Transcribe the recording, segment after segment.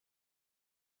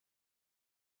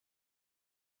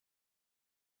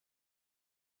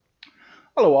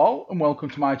Hello all and welcome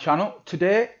to my channel.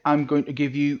 Today I'm going to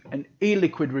give you an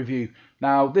e-liquid review.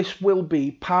 Now this will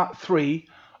be part 3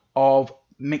 of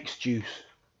mixed juice.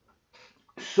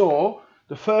 So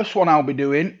the first one I'll be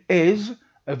doing is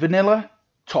a vanilla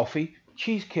toffee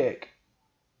cheesecake.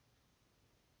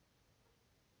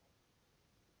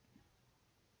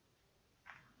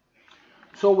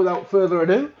 So without further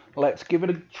ado, let's give it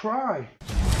a try.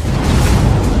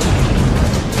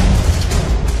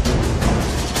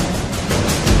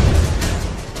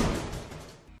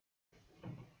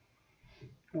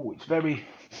 Oh, it's very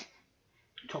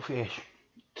toffee-ish.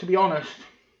 To be honest,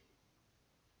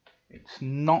 it's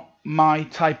not my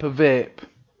type of vape.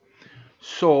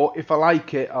 So if I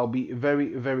like it, I'll be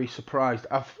very surprised.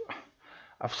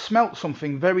 I've smelt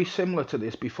something very similar to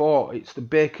this before. It's the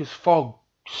Baker's Fog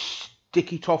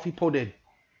sticky toffee pudding.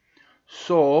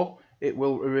 So it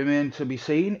will remain to be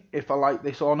seen if I like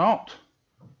this or not.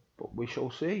 But we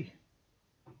shall see.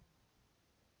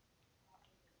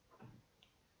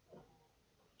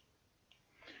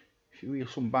 If you hear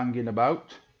some banging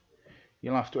about,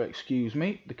 you'll have to excuse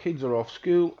me. The kids are off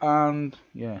school and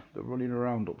yeah, they're running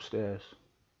around upstairs.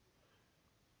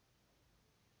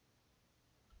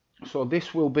 So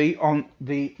this will be on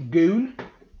the Goon.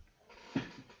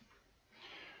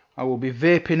 I will be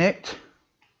vaping it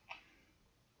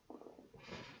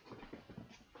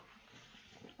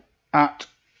at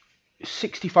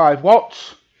 65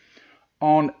 watts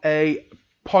on a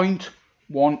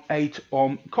 0.18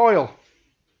 ohm coil.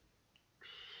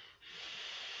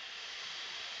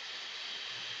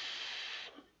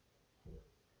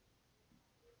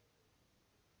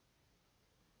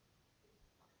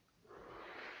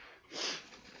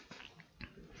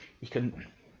 You can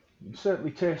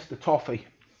certainly taste the toffee.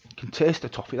 You can taste the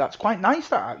toffee. That's quite nice,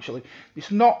 that actually.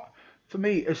 It's not, for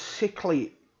me, as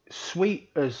sickly sweet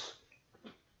as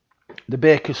the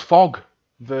Baker's Fog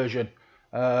version.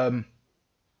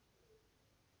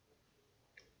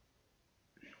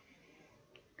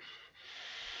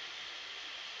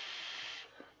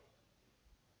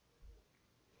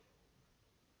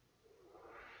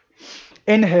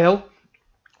 Inhale,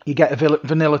 you get a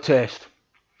vanilla taste.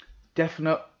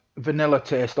 Definite vanilla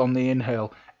taste on the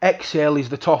inhale. Exhale is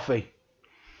the toffee.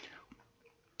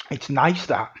 It's nice,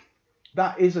 that.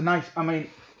 That is a nice, I mean,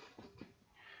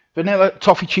 vanilla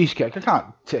toffee cheesecake. I can't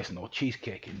taste no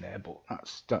cheesecake in there, but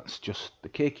that's just the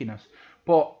cakiness.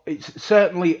 But it's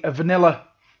certainly a vanilla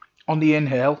on the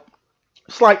inhale.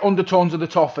 Slight undertones of the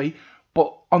toffee,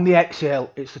 but on the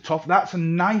exhale, it's the toffee. That's a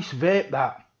nice vape,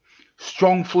 that.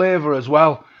 Strong flavour as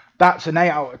well. That's an 8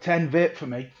 out of 10 vape for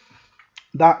me.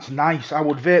 That's nice. I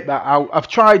would vape that out. I've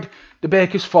tried the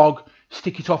Baker's Fog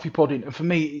sticky toffee pudding, and for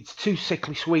me, it's too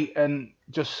sickly sweet and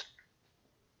just,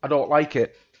 I don't like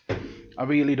it. I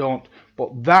really don't.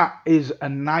 But that is a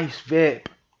nice vape.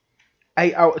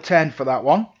 8 out of 10 for that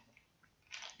one.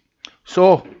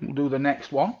 So, we'll do the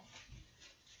next one.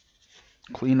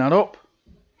 Clean that up.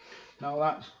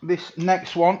 Now this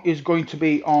next one is going to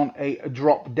be on a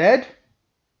drop dead.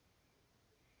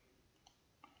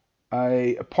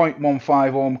 A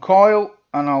 0.15 ohm coil,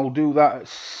 and I'll do that at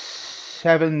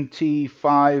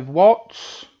 75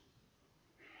 watts.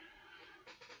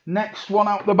 Next one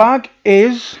out the bag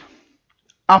is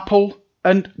apple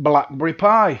and blackberry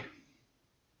pie.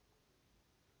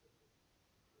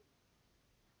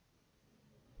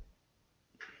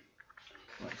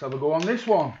 Let's have a go on this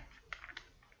one.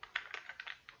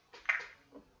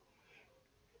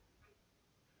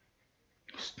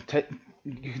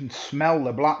 You can smell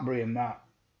the blackberry in that.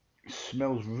 It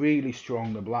smells really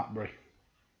strong, the blackberry.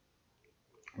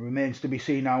 It remains to be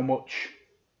seen how much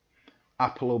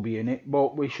apple will be in it,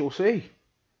 but we shall see.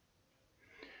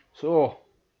 So,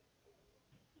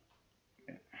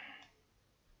 let's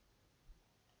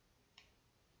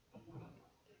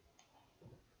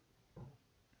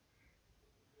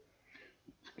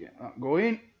get that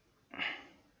going.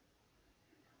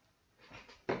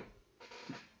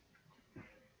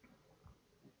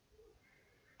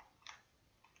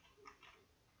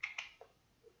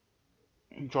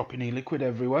 Dropping e-liquid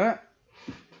everywhere.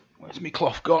 Where's my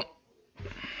cloth gone?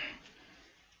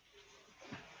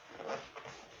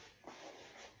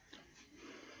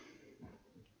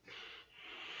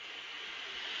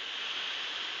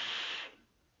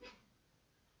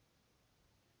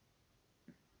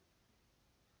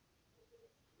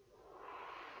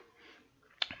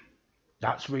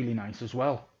 That's really nice as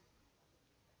well.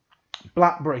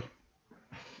 Blackberry.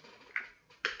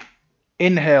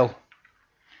 Inhale.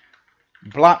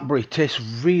 Blackberry tastes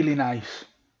really nice,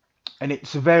 and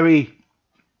it's a very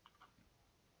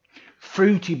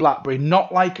fruity blackberry,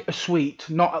 not like a sweet,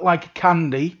 not like a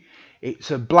candy.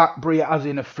 It's a blackberry as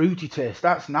in a fruity taste.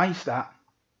 That's nice, that.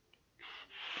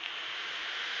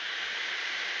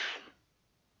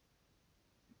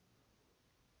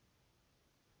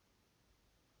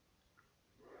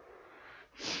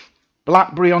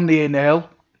 Blackberry on the inhale,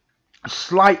 a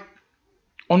slight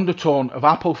undertone of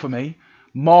apple for me,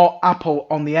 more apple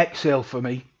on the exhale for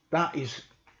me.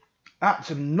 That's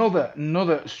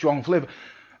another strong flavour.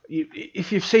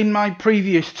 If you've seen my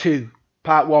previous two,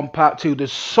 part 1, part 2,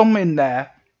 there's some in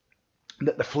there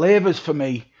that the flavours for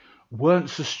me weren't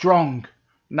so strong.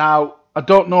 Now, I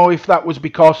don't know if that was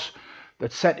because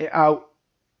they'd sent it out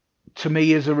to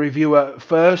me as a reviewer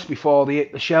first before they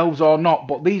hit the shelves or not,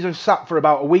 but these have sat for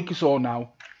about a week or so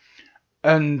now,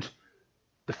 and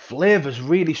the flavour's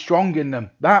really strong in them.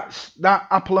 That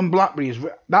apple and blackberry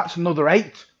that's another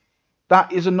 8.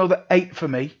 That is another 8 for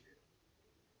me.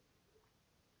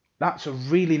 That's a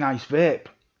really nice vape.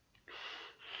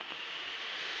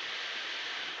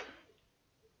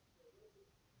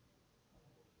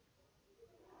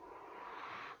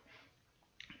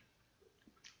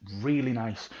 Really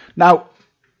nice. Now,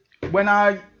 when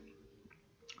I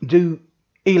do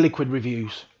e-liquid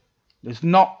reviews, there's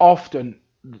not often,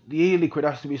 the e-liquid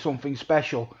has to be something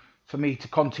special for me to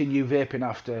continue vaping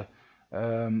after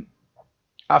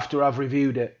I've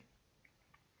reviewed it.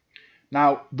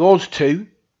 Now, those two,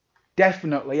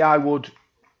 definitely I would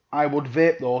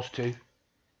vape those two.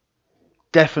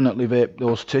 Definitely vape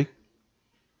those two.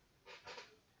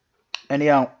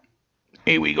 Anyhow,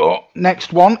 here we go.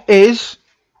 Next one is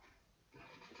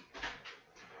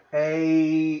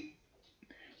a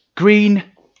green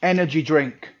energy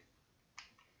drink.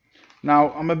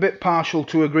 Now, I'm a bit partial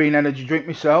to a green energy drink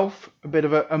myself. A bit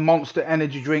of a Monster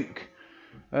energy drink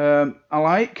I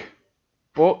like.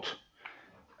 But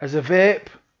as a vape,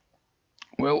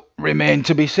 will remain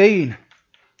to be seen.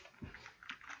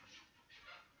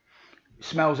 It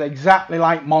smells exactly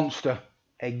like Monster.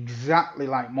 Exactly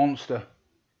like Monster.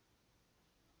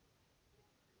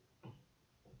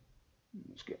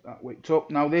 Let's get that wicked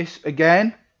up. Now this,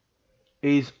 again,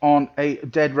 is on a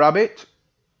dead rabbit.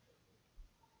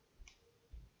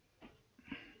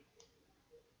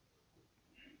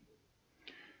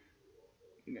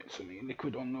 Get some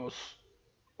liquid on those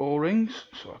O-rings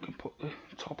so I can put the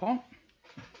top on.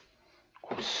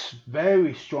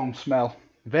 Very strong smell.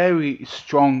 Very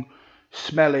strong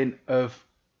smelling of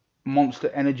Monster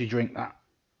energy drink, that.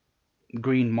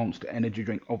 Green Monster energy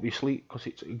drink, obviously, because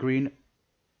it's a green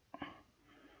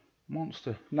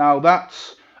Monster. Now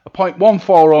that's a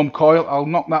 0.14 ohm coil. I'll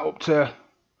knock that up to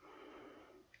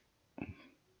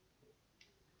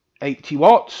 80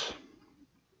 watts.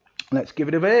 Let's give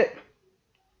it a vape.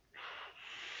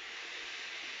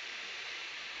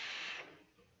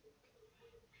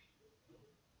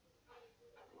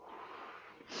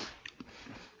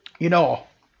 You know,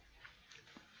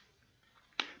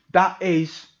 that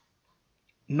is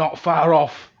not far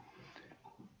off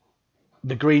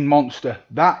the Green Monster.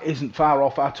 That isn't far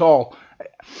off at all.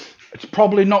 It's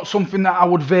probably not something that I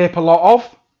would vape a lot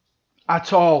of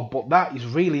at all, but that is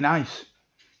really nice.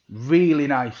 Really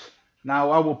nice. Now,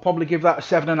 I will probably give that a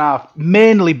 7.5,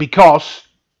 mainly because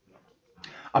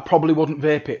I probably wouldn't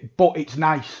vape it, but it's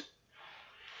nice.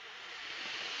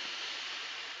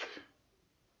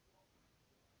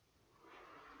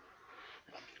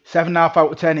 7.5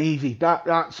 out of 10 easy.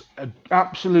 That's an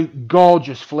absolute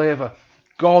gorgeous flavour.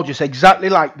 Gorgeous, exactly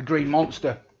like the Green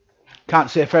Monster. Can't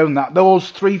say fairer than that.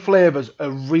 Those 3 flavours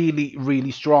are really,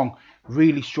 really strong.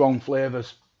 Really strong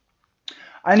flavours.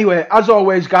 Anyway, as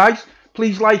always, guys,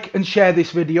 please like and share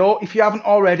this video. If you haven't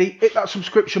already, hit that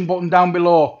subscription button down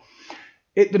below.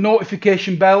 Hit the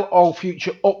notification bell, all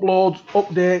future uploads,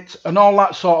 updates, and all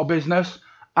that sort of business.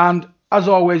 And as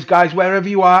always, guys, wherever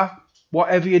you are,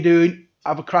 whatever you're doing,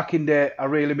 have a cracking day. I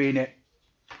really mean it.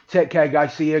 Take care,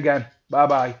 guys. See you again.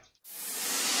 Bye-bye.